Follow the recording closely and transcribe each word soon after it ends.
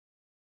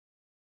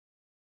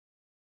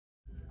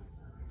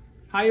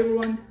Hi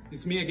everyone,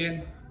 it's me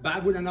again,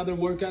 back with another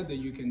workout that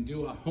you can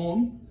do at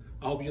home.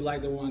 I hope you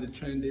like the one that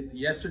trended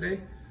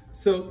yesterday.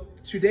 So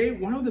today,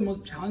 one of the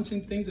most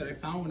challenging things that I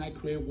found when I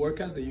create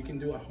workouts that you can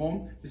do at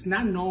home is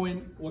not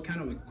knowing what kind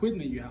of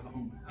equipment you have at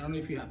home. I don't know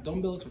if you have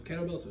dumbbells or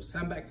kettlebells or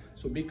sandbag,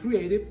 so be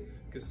creative,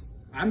 because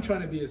I'm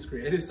trying to be as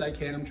creative as I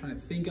can. I'm trying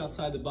to think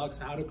outside the box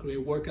how to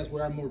create workouts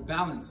where I'm more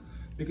balanced,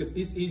 because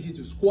it's easy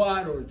to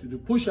squat or to do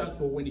push-ups,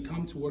 but when it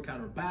comes to work out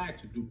our back,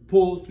 to do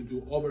pulls, to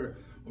do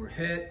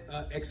overhead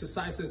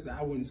exercises,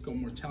 that one's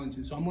more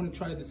challenging. So I'm gonna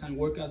try to design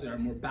workouts that are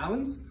more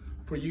balanced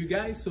for you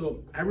guys.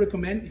 So I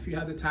recommend, if you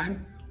have the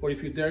time, or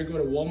if you dare go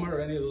to Walmart or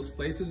any of those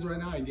places right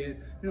now and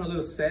get a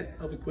little set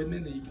of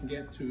equipment that you can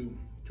get to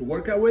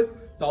work out with,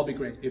 that'll be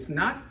great. If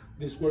not,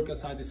 these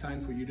workouts are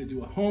designed for you to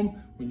do at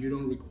home when you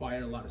don't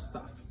require a lot of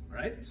stuff, all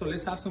right? So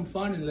let's have some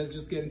fun and let's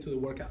just get into the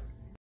workout.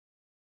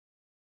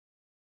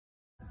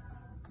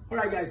 All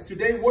right, guys,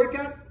 today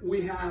workout,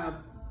 we have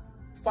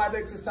 5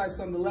 exercises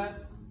on the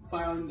left,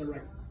 5 on the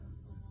right.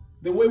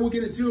 The way we're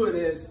gonna do it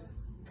is,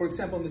 for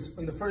example,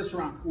 in the first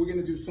round, we're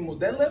gonna do sumo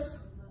deadlifts.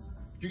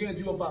 You're gonna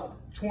do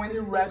about 20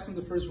 reps in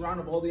the first round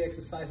of all the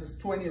exercises,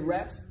 20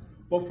 reps.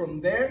 But from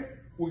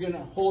there, we're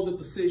gonna hold the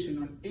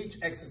position on each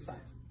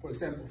exercise. For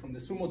example, from the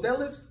sumo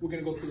deadlifts, we're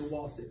gonna go to the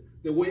wall sit.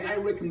 The way I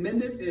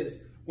recommend it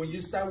is, when you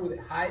start with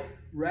the high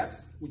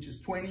reps, which is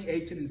 20,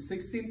 18, and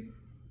 16,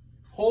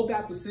 hold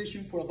that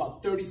position for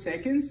about 30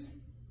 seconds.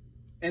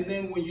 And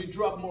then when you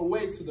drop more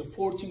weights to the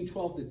 14,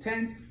 12, the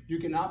 10s, you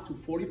can up to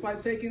 45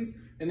 seconds.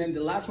 And then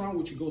the last round,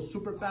 which you go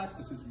super fast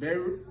because it's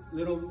very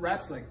little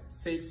reps, like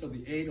 6 or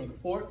the 8 or the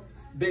 4,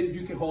 then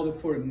you can hold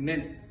it for a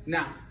minute.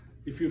 Now,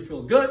 if you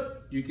feel good,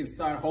 you can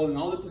start holding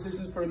all the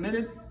positions for a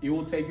minute. It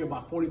will take you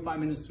about 45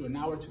 minutes to an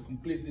hour to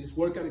complete this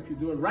workout if you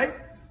do it right.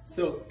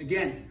 So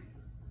again,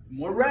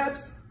 more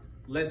reps,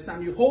 less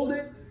time you hold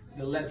it,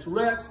 the less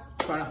reps,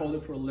 try to hold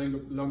it for a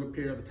longer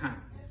period of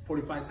time,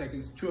 45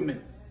 seconds to a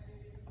minute.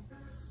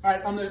 All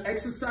right, on the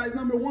exercise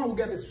number 1, we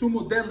got the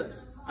sumo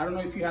deadlifts. I don't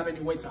know if you have any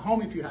weights at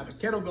home. If you have a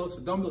kettlebells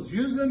or dumbbells,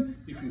 use them.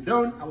 If you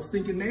don't, I was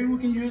thinking maybe we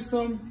can use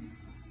some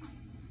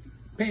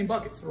paint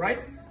buckets, right?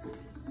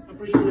 I'm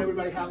pretty sure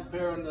everybody have a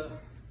pair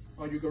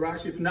on your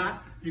garage. If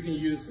not, you can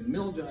use a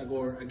mill jug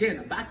or, again,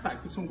 a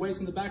backpack. Put some weights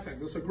in the backpack.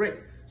 Those are great.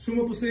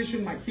 Sumo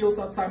position, my heels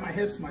outside my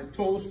hips, my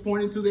toes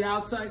pointing to the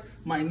outside.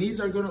 My knees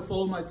are gonna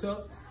follow my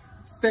toe.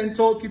 Stand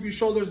tall, keep your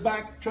shoulders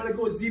back. Try to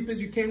go as deep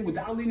as you can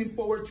without leaning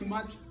forward too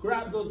much.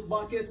 Grab those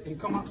buckets and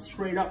come up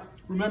straight up.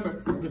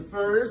 Remember, the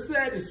first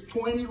set is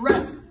 20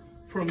 reps.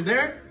 From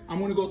there, I'm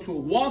gonna go to a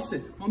wall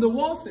sit. On the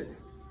wall sit,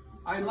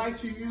 I like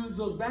to use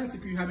those bands.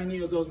 If you have any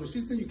of those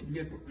resistance, you can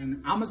get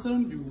on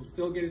Amazon. You will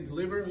still get it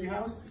delivered to your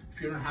house.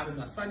 If you don't have them,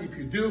 that's fine. If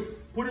you do,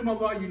 put them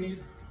above your knee.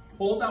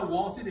 Hold that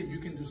wall sit and you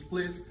can do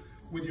splits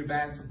with your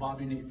bands above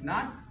your knee. If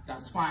not,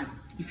 that's fine.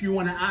 If you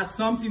want to add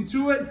something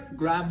to it,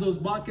 grab those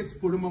buckets,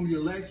 put them on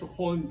your legs, or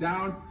hold them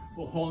down,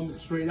 or hold them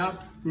straight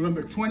up.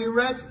 Remember, 20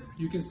 reps,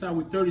 you can start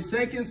with 30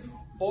 seconds,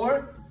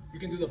 or you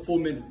can do the full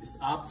minute. It's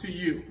up to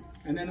you.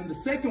 And then on the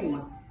second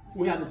one,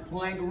 we have a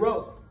plank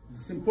row.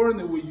 It's important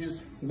that we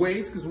use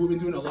weights because we've been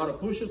doing a lot of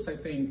push-ups. I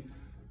think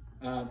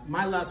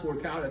my last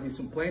workout, I did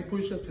some plank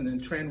push-ups, and then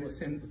Trent was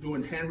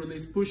doing hand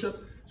release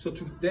push-ups. So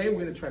today we're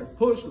gonna try to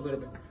push a little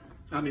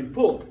bit.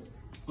 Pull.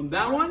 On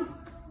that one,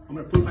 I'm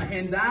gonna put my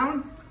hand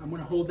down. I'm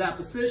gonna hold that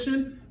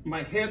position.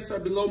 My hips are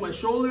below my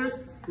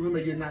shoulders. Remember,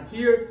 you're not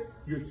here.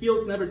 Your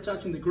heels never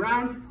touching the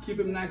ground. Keep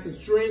them nice and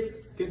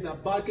straight. Get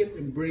that bucket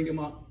and bring them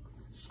up.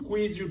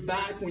 Squeeze your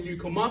back when you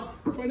come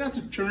up. Try not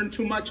to turn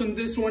too much on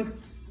this one.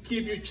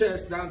 Keep your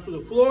chest down to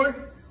the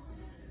floor.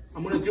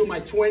 I'm gonna do my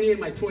 20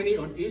 and my 20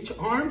 on each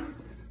arm.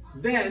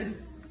 Then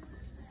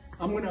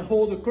I'm gonna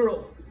hold the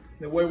curl.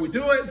 The way we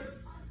do it,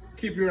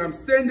 keep your arms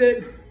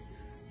extended.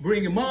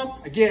 Bring them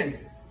up. Again,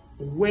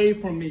 away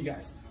from me,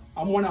 guys.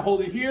 I want to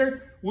hold it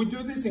here. We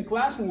do this in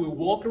class when we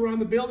walk around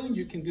the building.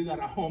 You can do that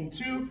at home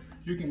too.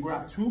 You can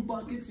grab 2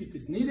 buckets if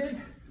it's needed.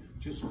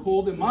 Just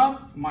hold them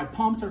up. My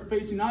palms are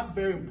facing up,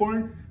 very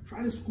important.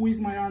 Try to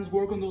squeeze my arms,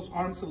 work on those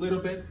arms a little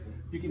bit.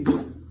 You can do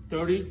it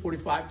 30,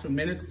 45 to a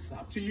minute. It's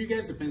up to you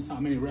guys, depends how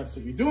many reps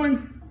are you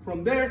doing.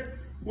 From there,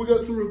 we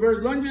go to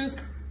reverse lunges.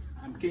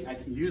 I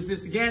can use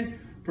this again.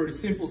 Pretty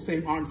simple,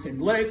 same arm, same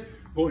leg.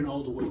 Going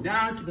all the way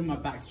down, keeping my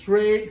back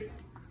straight.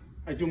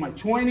 I do my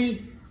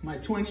 20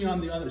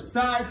 on the other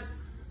side.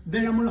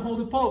 Then I'm gonna hold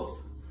the pose.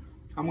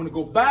 I'm gonna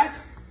go back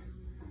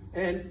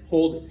and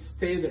hold it.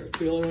 Stay there.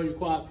 Feel it on your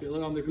quad, feel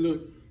it on the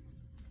glute.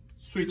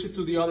 Switch it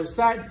to the other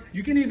side.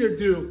 You can either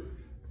do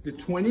the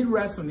 20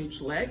 reps on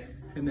each leg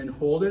and then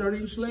hold it on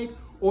each leg,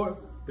 or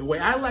the way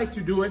I like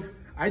to do it,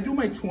 I do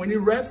my 20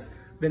 reps,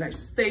 then I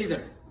stay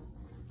there.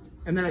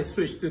 And then I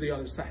switch to the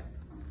other side.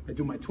 I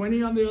do my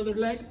 20 on the other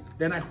leg,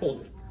 then I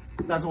hold it.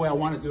 That's the way I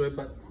want to do it,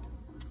 but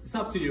it's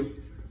up to you.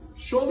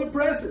 Shoulder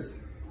presses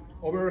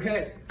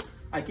overhead.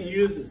 I can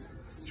use this.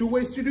 There's 2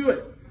 ways to do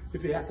it.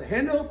 If it has a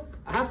handle,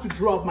 I have to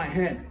drop my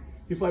hand.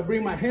 If I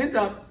bring my hand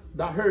up,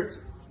 that hurts.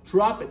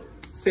 Drop it.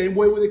 Same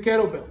way with the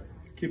kettlebell.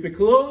 Keep it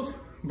close,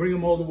 bring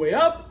them all the way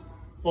up,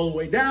 all the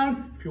way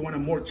down. If you want a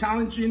more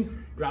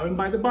challenging, grab him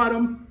by the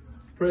bottom,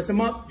 press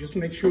him up, just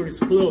make sure it's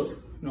closed.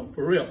 No,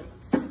 for real.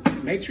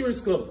 Make sure it's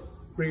closed.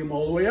 Bring him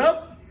all the way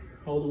up,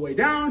 all the way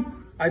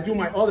down. I do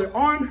my other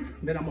arm,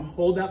 then I'm gonna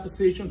hold that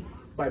position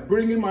by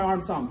bringing my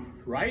arms on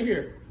right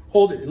here.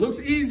 Hold it. It looks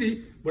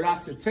easy, but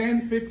after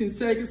 10, 15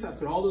 seconds,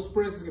 after all those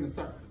presses, it's gonna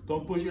start.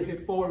 Don't push your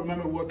hip forward.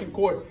 Remember, working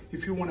core.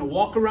 If you wanna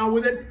walk around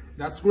with it,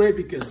 that's great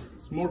because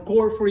it's more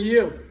core for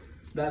you.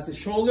 That's the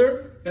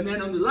shoulder. And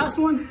then on the last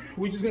one,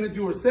 we're just gonna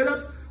do our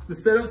setups. The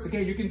setups,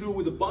 again, you can do it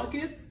with a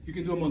bucket. You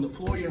can do them on the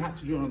floor. You don't have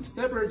to do it on the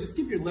stepper. Just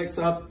keep your legs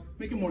up,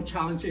 make it more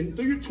challenging.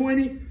 Do your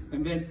 20,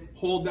 and then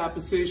hold that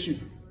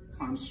position.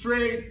 Arms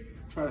straight,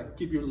 try to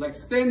keep your legs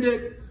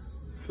extended.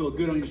 Feel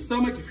good on your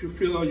stomach. If you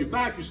feel on your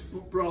back, you're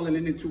sprawling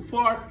in too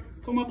far,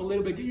 come up a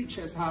little bit, get your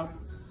chest out,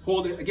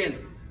 hold it. Again,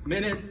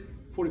 minute,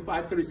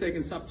 45, 30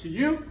 seconds, up to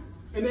you.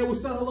 And then we'll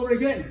start all over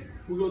again.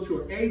 We'll go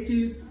to our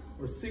 18s,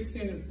 or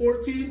 16 and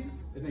 14,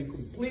 and then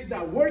complete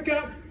that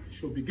workout.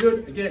 Should be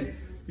good. Again,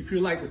 if you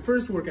like the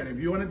first workout, if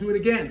you want to do it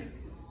again,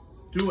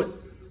 do it.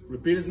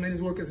 Repeat as many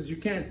workouts as you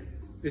can.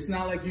 It's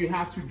not like you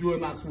have to do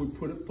them as we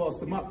post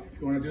them up. If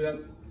you want to do that,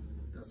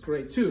 that's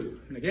great too.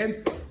 And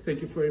again,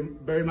 thank you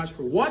very much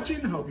for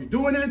watching. I hope you're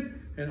doing it,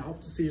 and I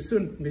hope to see you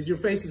soon. Miss your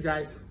faces,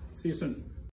 guys. See you soon.